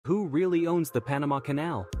really owns the Panama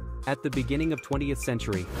Canal? At the beginning of 20th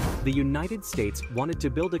century, the United States wanted to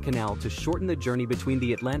build a canal to shorten the journey between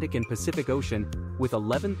the Atlantic and Pacific Ocean, with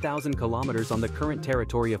 11,000 kilometers on the current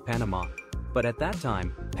territory of Panama. But at that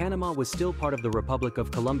time, Panama was still part of the Republic of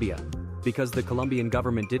Colombia. Because the Colombian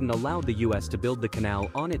government didn't allow the US to build the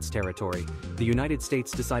canal on its territory, the United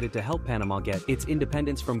States decided to help Panama get its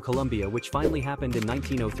independence from Colombia, which finally happened in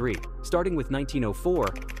 1903. Starting with 1904,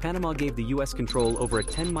 Panama gave the US control over a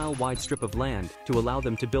 10-mile wide strip of land to allow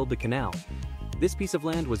them to build the canal. This piece of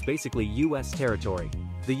land was basically US territory.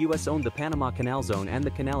 The US owned the Panama Canal Zone and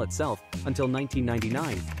the canal itself until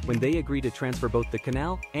 1999, when they agreed to transfer both the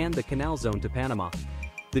canal and the canal zone to Panama.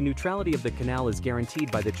 The neutrality of the canal is guaranteed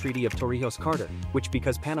by the Treaty of Torrijos-Carter, which,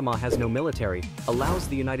 because Panama has no military, allows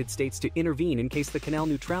the United States to intervene in case the canal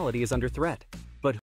neutrality is under threat.